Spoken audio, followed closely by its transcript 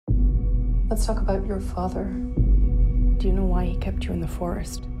Let's talk about your father. Do you know why he kept you in the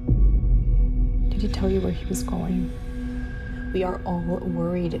forest? Did he tell you where he was going? We are all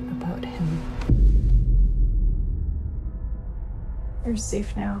worried about him. You're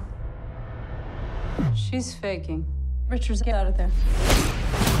safe now. She's faking. Richards, get out of there.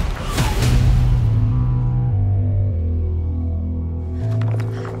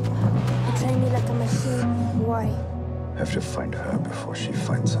 You train me like a machine. Why? Have to find her before she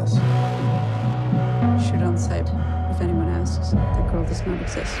finds us. Shoot on sight. If anyone asks, the girl does not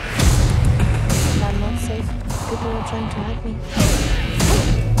exist. I'm not safe. People are trying to hurt me.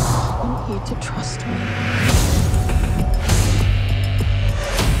 I want you to trust me.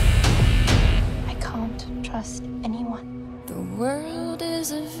 I can't trust anyone. The world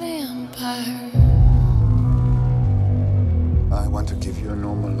is a vampire. I want to give you a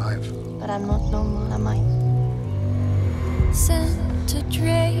normal life. But I'm not normal, am I? Sent to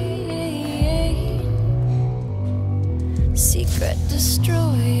drain. Secret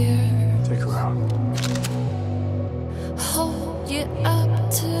destroyer. Take her out. Hold you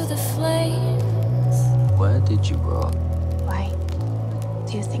up to the flames. Where did you grow up? Why?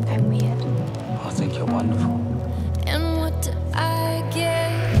 Do you think I'm weird? I think you're wonderful. And what do I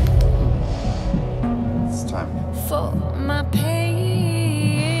get It's time. for my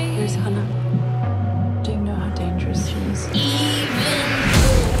pain? Where's Hanna? Do you know how dangerous she is?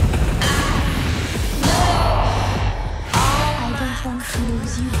 I don't want to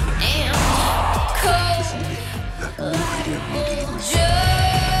lose you.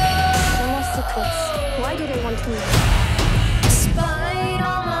 No more secrets. Why do they want me? Despite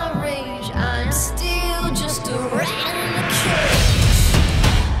all my rage, I'm still just a rat in the cage.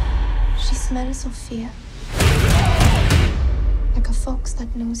 She smells of fear. Like a fox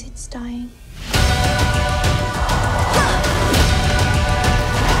that knows it's dying.